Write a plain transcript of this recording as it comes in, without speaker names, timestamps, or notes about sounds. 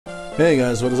Hey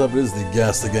guys, what is up? It is the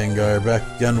Gas the Gengar back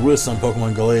again with some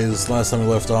Pokemon Glazed. Last time we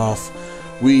left off,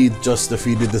 we just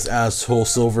defeated this asshole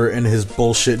Silver in his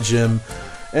bullshit gym,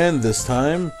 and this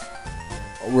time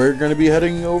we're gonna be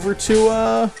heading over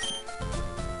to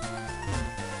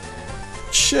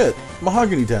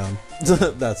Mahogany Town.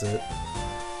 That's it.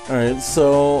 Alright,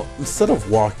 so instead of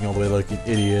walking all the way like an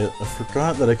idiot, I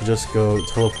forgot that I could just go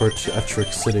teleport to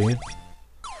Etrick City.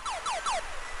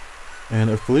 And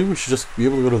I believe we should just be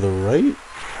able to go to the right.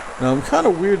 Now I'm kind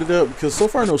of weirded out because so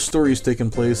far no story's taken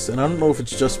place, and I don't know if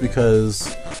it's just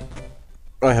because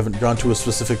I haven't gone to a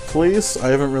specific place. I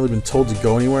haven't really been told to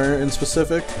go anywhere in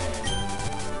specific.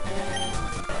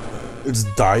 It's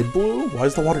dyed blue? Why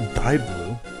is the water dyed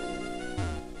blue?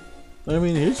 I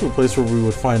mean, here's a place where we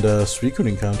would find a Suicune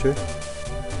encounter.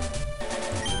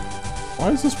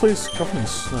 Why is this place covered in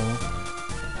snow?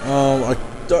 I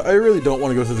really don't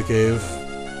want to go through the cave.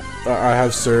 I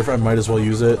have Surf, I might as well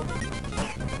use it.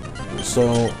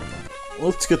 So,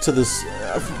 let's get to this.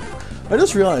 I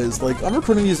just realized, like, I'm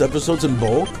recording these episodes in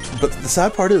bulk, but the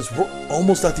sad part is, we're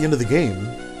almost at the end of the game.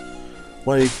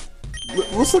 Like,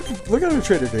 let's look at our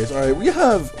trader days. Alright, we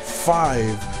have 5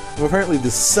 of apparently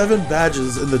the 7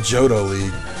 badges in the Johto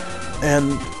League.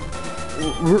 And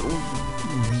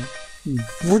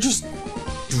we're just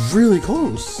really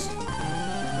close.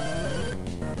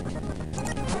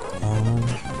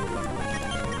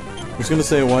 I was gonna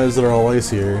say, why is there all ice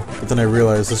here? But then I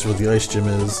realized this is where the ice gym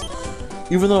is.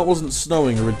 Even though it wasn't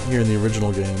snowing here in the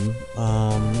original game.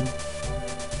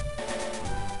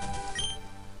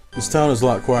 This town is a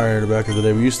lot quieter back in the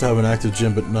day. We used to have an active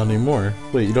gym, but not anymore.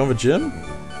 Wait, you don't have a gym?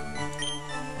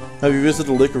 Have you visited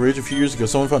the Lake of Rage a few years ago?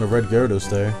 Someone found a red Gyarados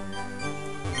there.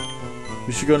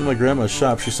 You should go to my grandma's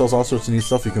shop. She sells all sorts of neat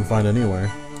stuff you can find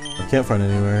anywhere. I can't find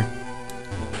anywhere.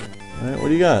 Alright, what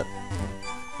do you got?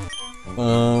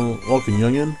 Welcome,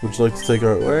 youngin. Would you like to take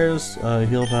our wares?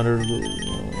 Heal powder,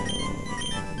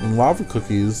 lava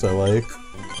cookies. I like.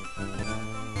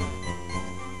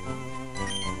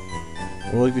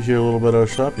 I'd like to hear a little bit of our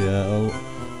shop. Yeah.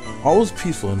 All was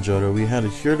peaceful in Johto. We had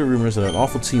heard the rumors that an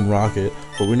awful Team Rocket,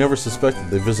 but we never suspected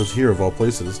they visited here of all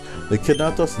places. They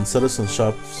kidnapped us and set us in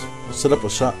shops. Set up the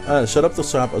shop as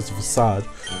a facade.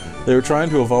 They were trying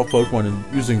to evolve Pokemon and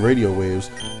using radio waves.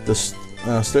 The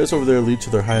stairs over there lead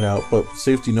to their hideout, but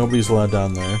safety, nobody's allowed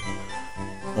down there.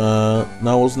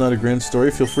 Now wasn't that a grand story?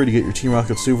 Feel free to get your Team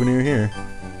Rocket souvenir here.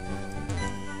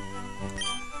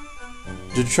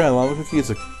 Did you try a lava cookie? It's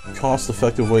a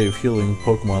cost-effective way of healing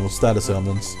Pokemon with status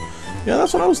ailments. Yeah,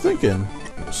 that's what I was thinking.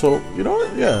 So, you know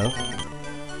what? Yeah.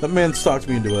 That man talked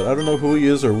me into it. I don't know who he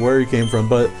is or where he came from,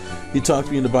 but he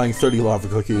talked me into buying 30 lava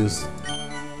cookies.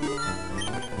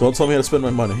 Don't tell me how to spend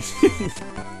my money.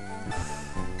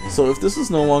 So if this is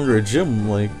no longer a gym,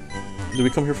 like, did we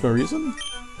come here for no reason?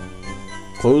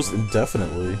 Closed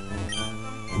indefinitely.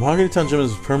 Mahogany Town Gym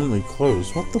is permanently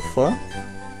closed. What the fuck?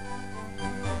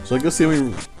 So I guess the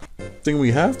only thing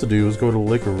we have to do is go to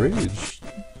Lake of Rage.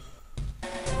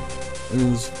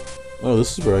 Oh,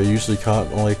 this is where I usually caught,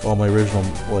 like, all my original,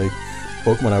 like,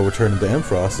 Pokemon I would turn into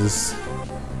Amphrosts.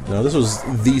 You know, this was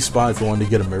the spot if you wanted to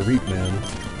get a Mareep, man.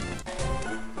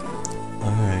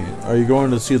 Alright, are you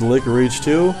going to see the Lake of Rage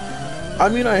too? I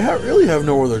mean, I really have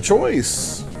no other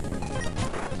choice.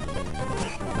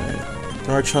 Alright,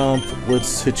 Garchomp,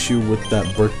 let's hit you with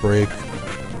that Brick Break.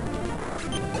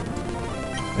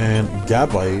 And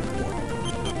Gabite.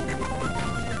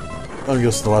 I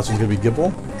guess the last one's gonna be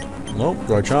Gibble. Nope,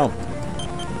 Garchomp.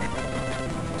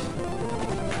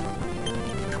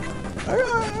 I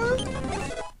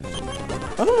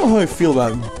don't know how I feel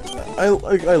about it. I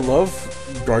love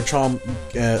Garchomp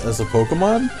as a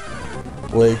Pokemon,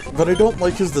 like, but I don't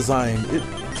like his design. It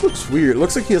looks weird. It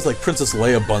looks like he has like Princess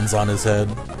Leia buns on his head.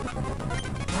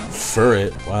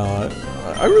 Furret, wow,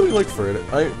 I really like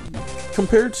Furret.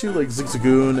 Compared to like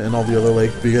Zigzagoon and all the other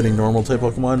like beginning normal type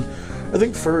Pokemon, I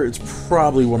think Furret's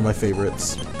probably one of my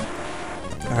favorites.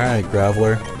 All right,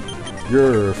 Graveler,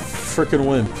 you're a frickin'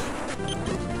 wimp.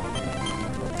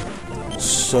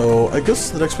 So I guess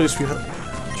the next place we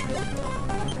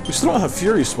still don't have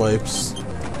Fury Swipes.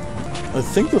 I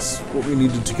think that's what we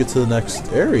needed to get to the next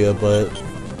area, but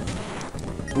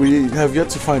we have yet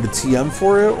to find a TM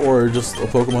for it, or just a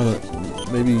Pokemon that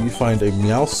maybe you find a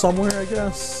Meowth somewhere, I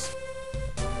guess.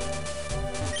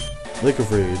 Lake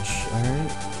of Rage,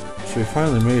 alright. So we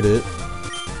finally made it.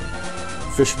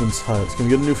 Fisherman's Hut. Can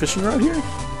we get a new fishing rod here?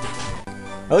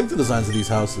 I like the designs of these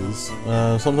houses.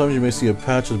 Sometimes you may see a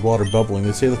patch of water bubbling.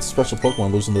 They say that special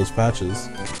Pokemon lives in those patches.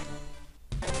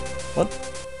 What?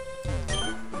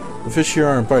 The fish here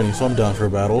aren't biting, so I'm down for a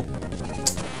battle.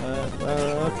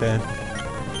 Okay.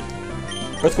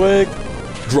 Earthquake!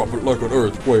 Drop it like an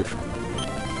earthquake.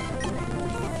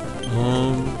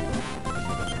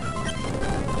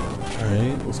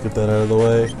 Alright, let's get that out of the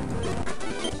way.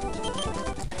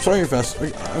 Sorry you're fast.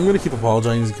 I'm gonna keep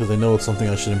apologizing because I know it's something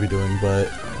I shouldn't be doing, but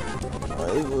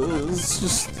it's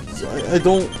just I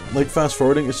don't like fast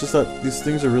forwarding. It's just that these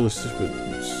things are really stupid.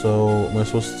 So am I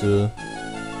supposed to?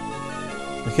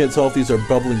 I can't tell if these are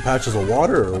bubbling patches of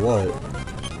water or what.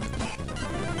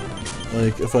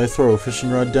 Like if I throw a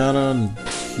fishing rod down on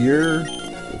here,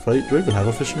 do I even have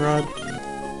a fishing rod?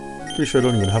 Pretty sure I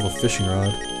don't even have a fishing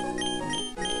rod.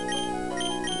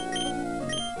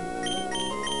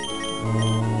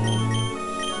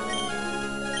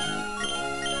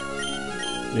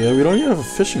 Yeah, we don't even have a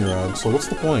fishing rod, so what's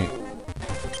the point?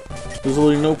 There's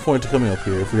really no point to coming up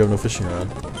here if we have no fishing rod.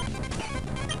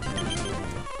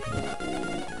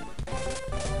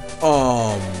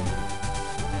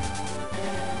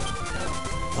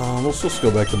 Let's just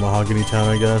go back to Mahogany Town,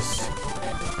 I guess.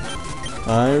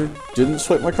 I didn't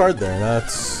swipe my card there,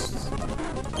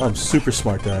 I'm super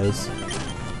smart, guys.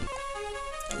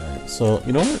 Alright, so,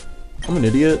 you know what? I'm an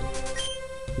idiot.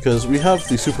 Because we have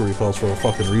these super recalls for a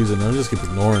fucking reason, and I just keep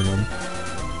ignoring them.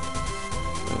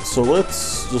 So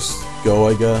let's just go,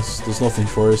 I guess. There's nothing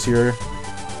for us here.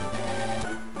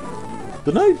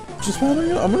 Didn't I just want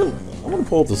to? I'm gonna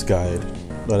pull up this guide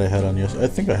that I had on yesterday. I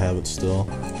think I have it still.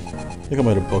 I think I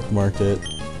might have bookmarked it.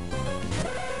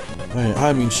 Alright,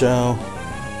 hi Michelle.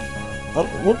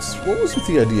 What was with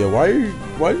the idea? Why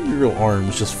are your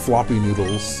arms just floppy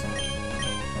noodles?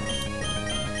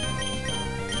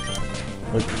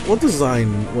 Like, what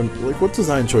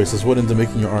design choices went into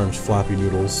making your arms flappy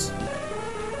noodles?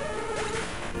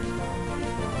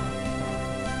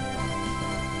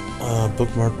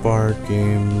 Bookmark bar,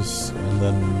 games, and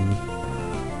then...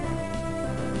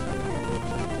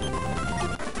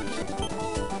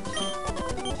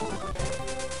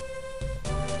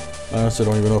 Honestly, I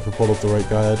don't even know if I pulled up the right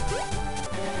guide.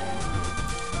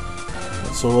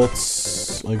 So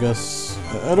let's... I guess...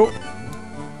 I don't...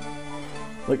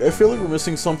 Like, I feel like we're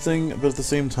missing something, but at the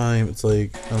same time, it's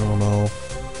like, I don't know.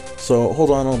 So, hold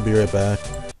on, I'll be right back.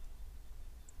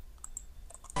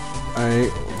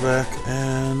 Alright, back,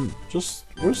 and just,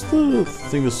 where's the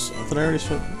thing did I already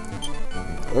say?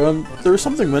 There was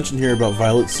something mentioned here about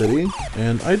Violet City,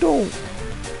 and I don't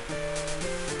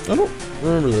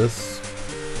remember this.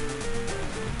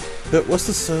 But what's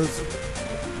this says?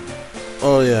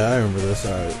 Oh yeah, I remember this,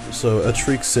 alright. So,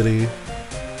 Etreek City.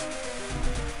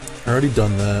 I already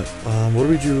done that. What do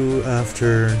we do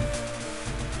after...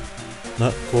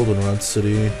 Not Goldenrod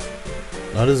City.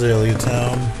 Not Azalea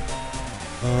Town.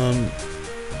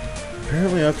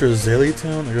 Apparently after Azalea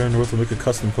Town, I gotta north and make a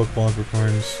custom Pokeball for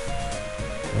cards.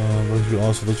 But we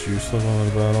also let you slip on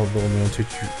the battle, but only will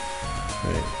teach you...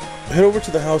 Right. Head over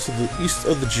to the house of the east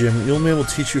of the gym. The old man will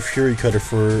teach you Fury Cutter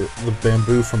for the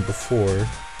bamboo from before.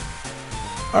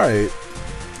 Alright.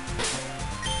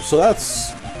 So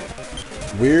that's...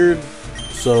 weird.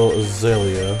 So,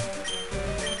 Azalea.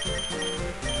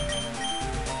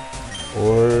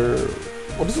 Or...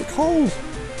 what is it called?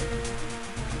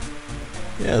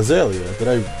 Yeah, Azalea.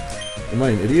 Am I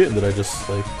an idiot? Did I just,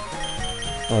 like...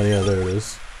 oh yeah, there it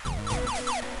is.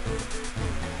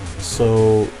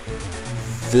 So...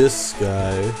 this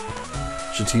guy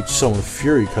should teach someone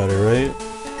Fury Cutter, right?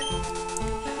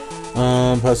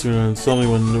 Pass me on. Tell me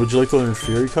when. Would you like to learn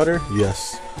Fury Cutter?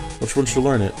 Yes. Which one should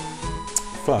learn it?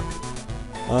 Fuck.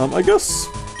 I guess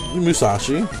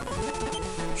Musashi.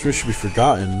 Which should be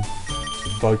forgotten.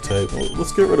 Bug type. Well,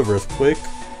 let's get rid of Earthquake.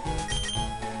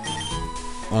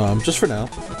 Just for now.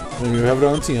 When we have it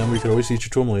on TM, we could always teach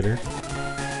it to him later.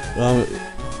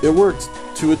 It worked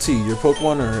to a T. Your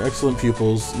Pokemon are excellent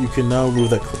pupils. You can now move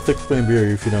that thick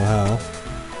bamboo if you know how.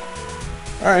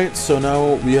 Alright, so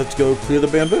now we have to go clear the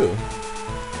bamboo.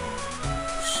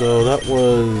 So that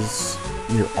was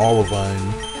near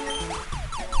Olivine.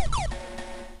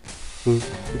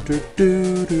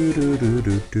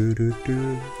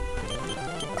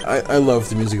 I love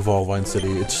the music of Olivine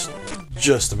City. It's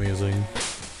just amazing.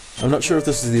 I'm not sure if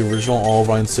this is the original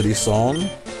Olivine City song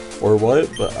or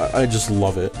what, but I just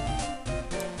love it.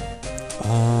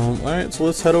 Alright, so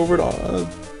let's head over to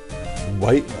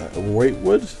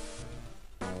Whitewood?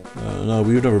 No,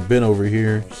 we've never been over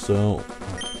here, so...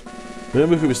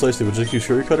 Remember who we sliced it? Would you use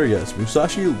Fury Cutter? Yes,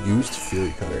 Musashi used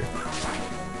Fury Cutter.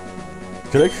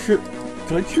 Can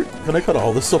I cut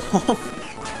all this off?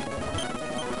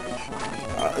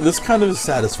 This kind of is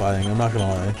satisfying, I'm not gonna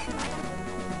lie.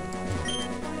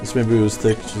 This maybe was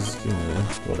thick, just, you know,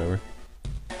 whatever.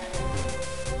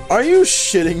 Are you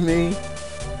shitting me?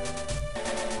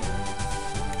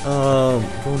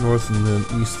 Go north and then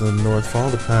east and then north. Follow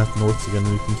the path north again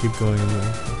and we can keep going in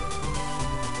there.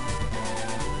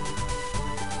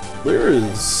 There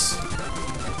is...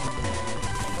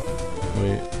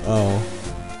 Wait, oh.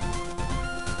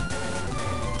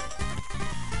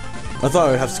 I thought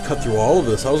I'd have to cut through all of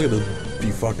this. I was gonna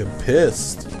be fucking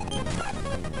pissed.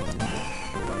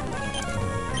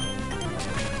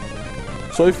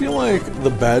 So I feel like the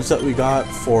badge that we got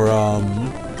for,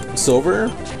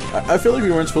 Silver, I feel like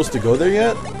we weren't supposed to go there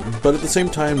yet, but at the same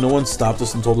time, no one stopped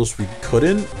us and told us we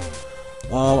couldn't.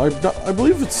 I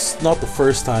believe it's not the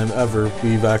first time ever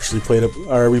we've actually played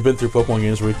we've been through Pokemon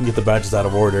games where we can get the badges out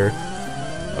of order.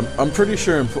 I'm pretty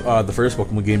sure in the first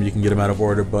Pokemon game you can get them out of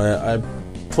order, but I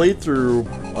played through,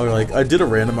 like, I did a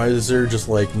randomizer, just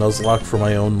like Nuzlocke for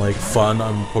my own, like, fun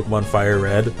on Pokemon Fire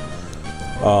Red.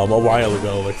 A while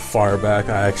ago, like, far back,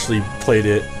 I actually played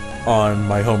it on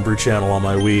my homebrew channel on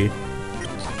my Wii.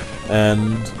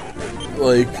 And,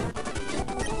 like,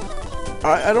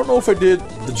 I don't know if I did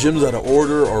the gyms out of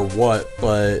order or what,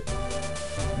 but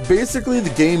basically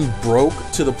the game broke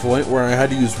to the point where I had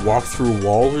to use walk-through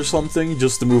walls or something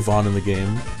just to move on in the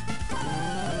game.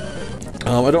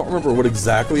 I don't remember what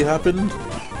exactly happened.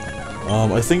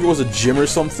 I think it was a gym or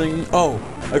something. Oh,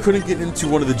 I couldn't get into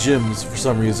one of the gyms for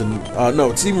some reason.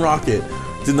 No, Team Rocket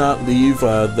did not leave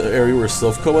the area where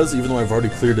Silphco was, even though I've already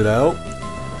cleared it out.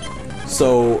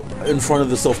 So, in front of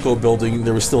the Silphco building,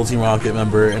 there was still a Team Rocket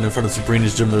member, and in front of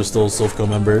Sabrina's gym, there was still a Silphco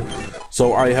member.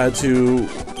 So I had to,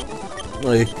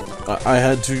 like, I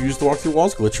had to use the walk-through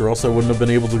walls glitch, or else I wouldn't have been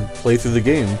able to play through the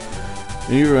game.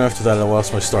 And even after that, I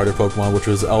lost my starter Pokemon, which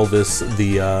was Elvis,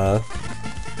 the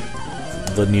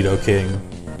Nidoking.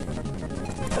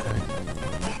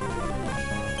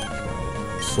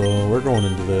 So, we're going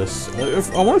into this.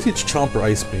 I want to teach Chomper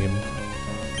Ice Beam.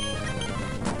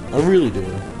 I really do.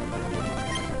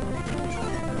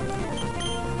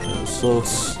 So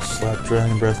let's slap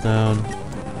Dragon Breath down.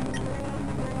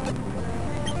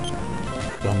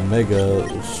 Omega,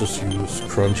 let's just use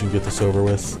Crunch and get this over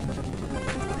with.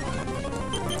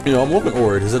 You know, I'm looking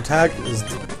forward. His attack,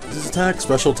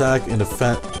 special attack, and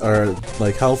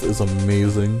like health is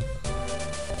amazing.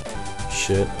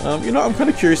 Shit. You know, I'm kind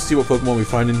of curious to see what Pokemon we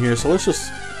find in here. So let's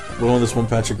just go on this one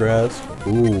patch of grass.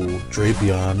 Ooh,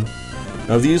 Drapion.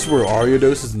 Now, if these were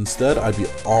Ariadoses instead, I'd be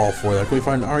all for that. Can we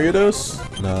find Ariados?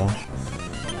 No.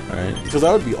 Alright, because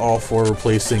I would be all for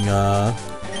replacing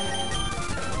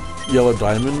Yellow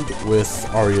Diamond with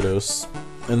Ariados.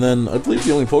 And then, I believe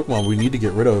the only Pokemon we need to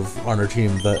get rid of on our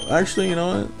team that... Actually, you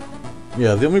know what?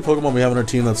 Yeah, the only Pokemon we have on our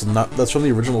team that's from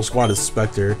the original squad is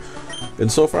Spectre.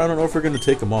 And so far, I don't know if we're going to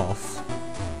take him off.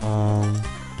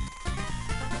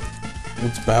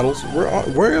 It's battles...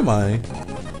 Where am I?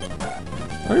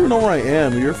 I don't even know where I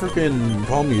am. You're freaking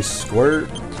calling me Squirt?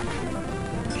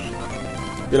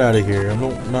 Get out of here. I'm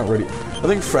not ready. I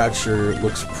think Fracture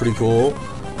looks pretty cool,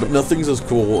 but nothing's as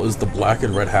cool as the black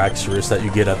and red Haxorus that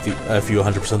you get at the if you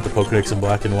 100% the Pokedex in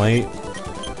black and white.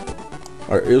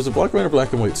 Or it was a black and white or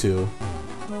black and white too.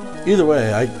 Either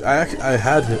way, I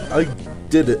had him. I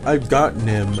did it. I've gotten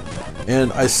him,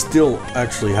 and I still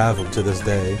actually have him to this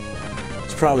day.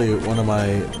 It's probably one of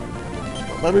my.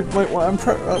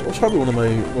 It's probably one of my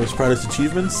most proudest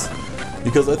achievements,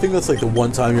 because I think that's like the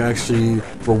one time you're actually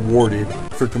rewarded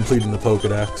for completing the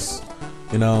Pokedex.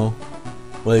 You know?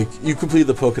 Like, you complete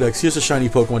the Pokedex, here's a shiny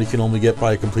Pokemon you can only get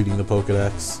by completing the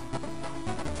Pokedex.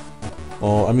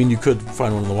 Well, I mean, you could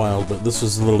find one in the wild, but this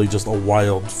was literally just a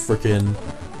wild frickin'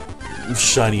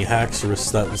 shiny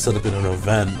Haxorus that was set up in an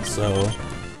event, so...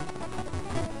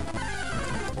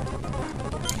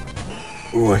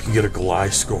 Ooh, I can get a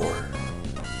Gliscor.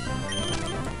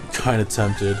 Kinda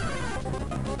tempted.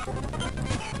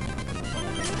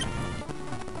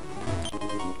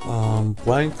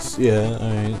 Blanks? Yeah,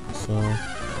 alright, so...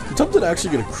 I'm tempted to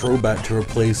actually get a Crobat to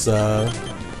replace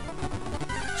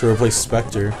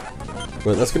Spectre.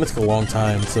 But that's gonna take a long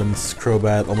time since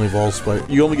Crobat only evolves by...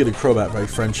 You only get a Crobat by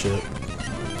friendship.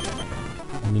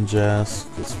 Ninjask.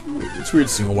 It's weird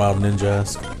seeing a wild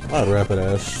Ninjask. Ah,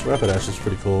 Rapidash. Rapidash is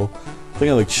pretty cool. I think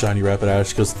I like shiny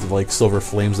Rapidash because of the like silver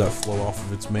flames that flow off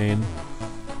of its mane.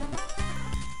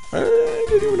 I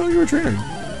didn't even know you were a trainer.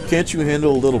 Can't you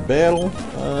handle a little battle?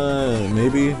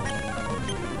 Maybe.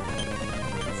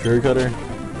 Fury Cutter.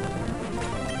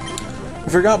 I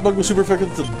forgot Bug was super effective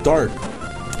at the dark.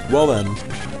 Well then.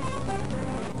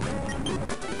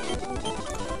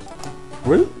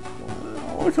 Where?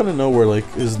 I kind of know where like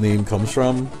his name comes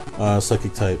from.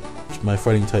 Psychic type. My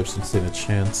fighting types don't stand a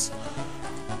chance.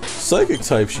 Psychic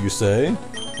types, you say?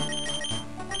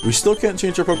 We still can't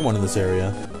change our Pokemon in this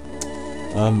area.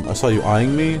 I saw you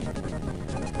eyeing me.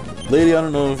 Lady, I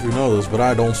don't know if you know this, but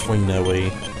I don't swing that way.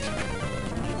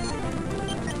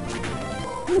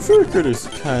 The Fairy Critter's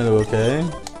kind of okay.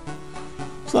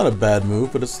 It's not a bad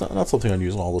move, but it's not something I'd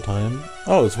use all the time.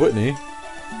 Oh, it's Whitney.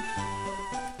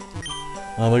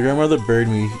 My grandmother buried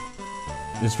me.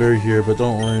 It's buried here, but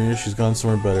don't worry, she's gone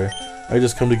somewhere better. I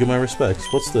just come to give my respects.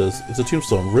 What's this? It's a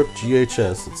tombstone. RIP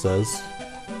GHS, it says.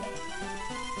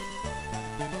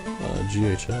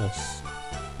 GHS.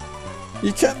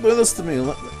 You can't do this to me.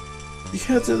 You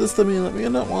can't do this to me. Let me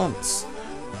in at once.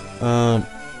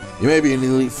 You may be an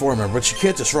elite former, but you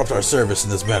can't disrupt our service in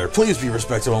this matter. Please be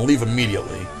respectful and leave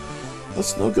immediately.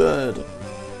 That's no good.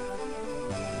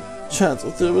 Chance,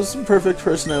 if there was some perfect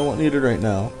person I needed right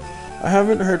now. I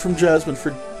haven't heard from Jasmine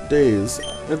for days.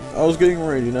 I was getting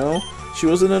worried, you know? She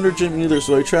wasn't under gym either,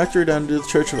 so I tracked her down to the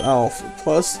Church of Alf.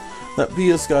 Plus, that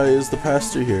PS guy is the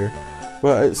pastor here.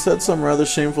 But I said some rather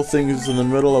shameful things in the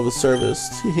middle of a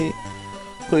service.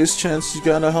 Please, Chance, you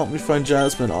gotta help me find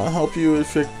Jasmine. I'll help you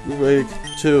if you like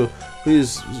too.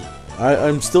 Please.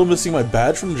 I'm still missing my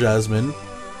badge from Jasmine.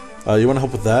 You wanna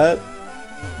help with that?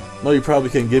 No, you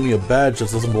probably can't give me a badge that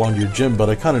doesn't belong to your gym, but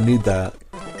I kinda need that.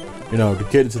 You know, to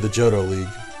get into the Johto League.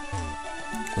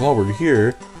 While we're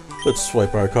here, let's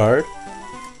swipe our card.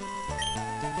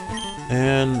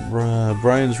 And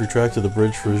Brian's retracted the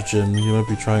bridge for his gym. He might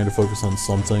be trying to focus on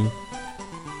something.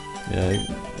 Yeah,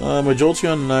 my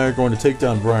Jolteon and I are going to take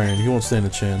down Brian. He won't stand a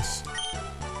chance.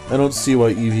 I don't see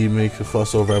why Eevee make a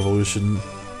fuss over evolution.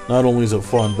 Not only is it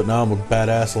fun, but now I'm a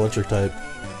badass electric type.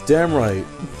 Damn right.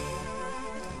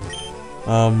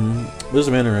 There's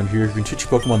a man around here who can teach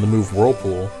your Pokemon the move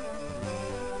Whirlpool.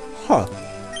 Huh.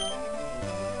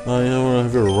 You know,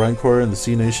 have a Rancor in the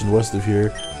Sea Nation west of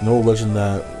here. No legend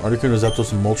that Articuno,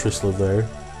 Zapdos, and Moltres live there.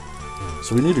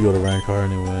 So we need to go to Rancor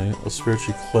anyway. A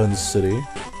spiritually cleansed city.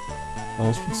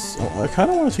 I kind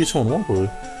of want to teach someone Whirlpool.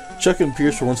 Chuck and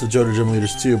Pierce were once the Johto gym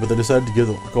leaders too, but they decided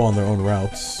to go on their own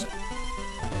routes.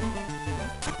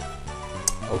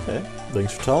 Okay,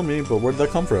 thanks for telling me, but where did that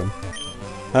come from?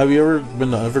 Have you ever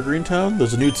been to Evergreen Town?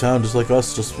 There's a new town just like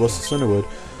us, just west of Cinderwood.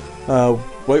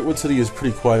 Whitewood City is a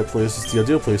pretty quiet place. It's the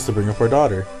ideal place to bring up our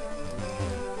daughter.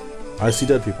 I see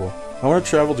dead people. I want to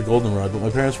travel to Goldenrod, but my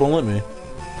parents won't let me.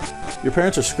 Your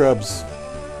parents are scrubs.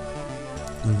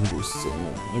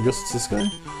 I guess it's this guy?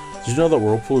 Did you know that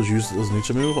Whirlpool is used as an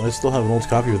HM move? I still have an old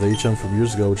copy of the HM from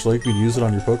years ago. Would you like me to use it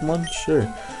on your Pokemon? Sure.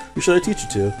 Who should I teach it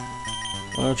to?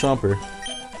 Chomper.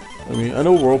 I mean, I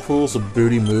know Whirlpool's a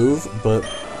booty move, but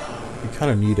we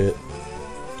kind of need it.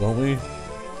 Don't we?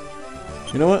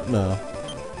 You know what? No.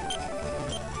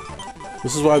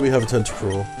 This is why we have a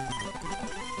Tentacruel.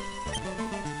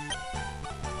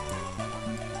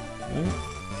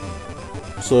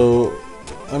 So,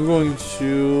 I'm going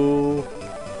to...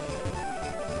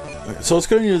 So it's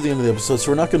getting near the end of the episode,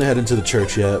 so we're not going to head into the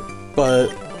church yet, but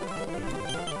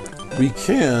we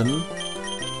can...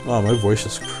 Oh, my voice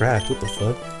just cracked. What the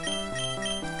fuck?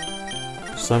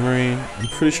 Summary. I'm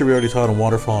pretty sure we already taught him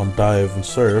Waterfall and Dive and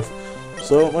Surf,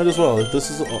 so might as well. This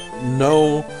is...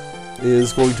 No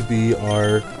is going to be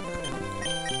our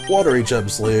Water HM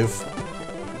slave.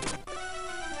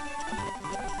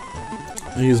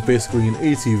 He is basically an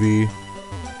ATV.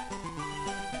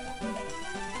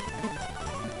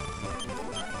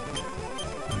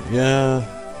 Yeah,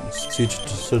 let's teach it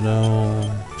to know.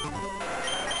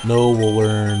 No, we'll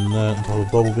learn that until the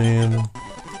Bubble Beam.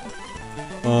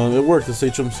 It worked, this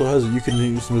HM still has it. You can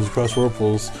use moves across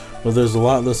Whirlpools, but there's a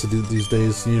lot less to do these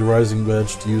days. You need a Rising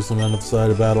Badge to use them on the side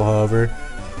of battle, however.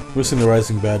 Missing the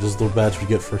Rising Badge is the badge we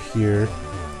get for here.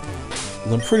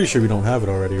 And I'm pretty sure we don't have it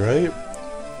already, right?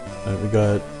 Alright, we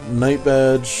got Night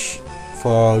Badge,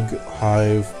 Fog,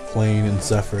 Hive, Plane, and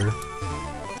Zephyr.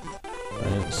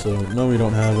 Alright, so no, we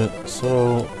don't have it.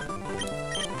 So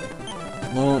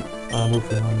no,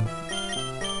 move on.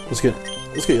 Let's get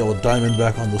Yellow Diamond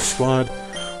back on the squad.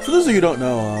 For those of you who don't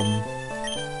know,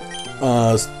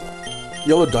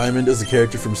 Yellow Diamond is a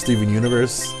character from Steven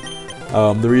Universe.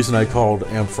 The reason I called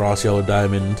Ampharos Yellow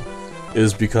Diamond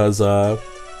is because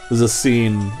there's a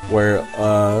scene where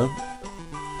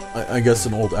I guess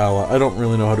an old ally. I don't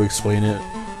really know how to explain it.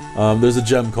 There's a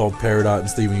gem called Peridot in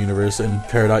Steven Universe, and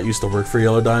Peridot used to work for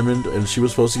Yellow Diamond, and she was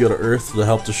supposed to go to Earth to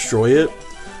help destroy it,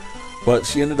 but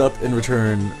she ended up in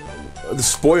return. The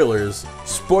spoilers.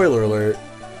 Spoiler alert.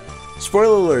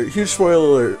 Spoiler alert. Huge spoiler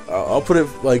alert. I'll put it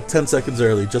like 10 seconds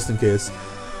early, just in case.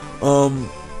 But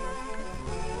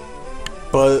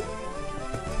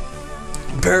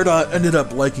Peridot ended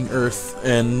up liking Earth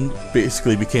and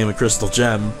basically became a crystal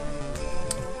gem.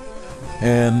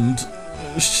 And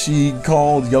she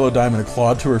called Yellow Diamond a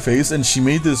clod to her face, and she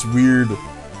made this weird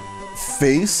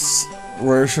face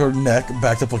where her neck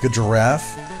backed up like a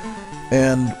giraffe.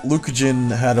 And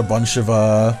Lucajin had a bunch of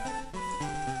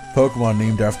Pokemon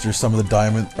named after some of the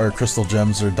diamond or crystal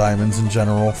gems or diamonds in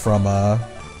general from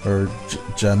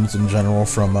gems in general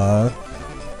from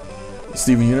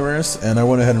Steven Universe, and I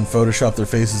went ahead and photoshopped their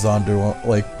faces onto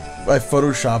like I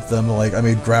photoshopped them, like I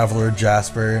made Graveler,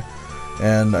 Jasper,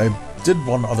 and I did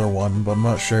one other one, but I'm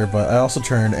not sure. But I also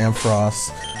turned Ampharos,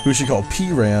 who she called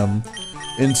P-Ram,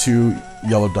 into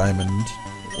Yellow Diamond.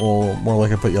 Well, more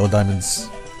like I put Yellow Diamond's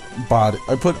body.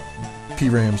 I put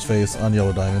P-Ram's face on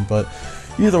Yellow Diamond, but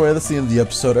either way, that's the end of the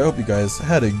episode. I hope you guys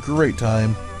had a great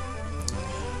time.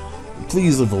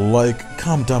 Please leave a like,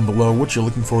 comment down below what you're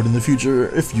looking forward in the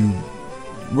future.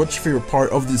 What's your favorite part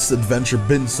of this adventure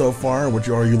been so far? What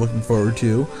are you looking forward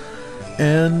to?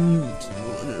 And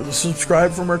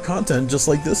subscribe for more content just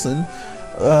like this. And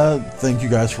thank you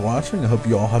guys for watching. I hope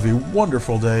you all have a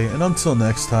wonderful day. And until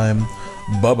next time,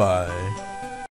 bye-bye.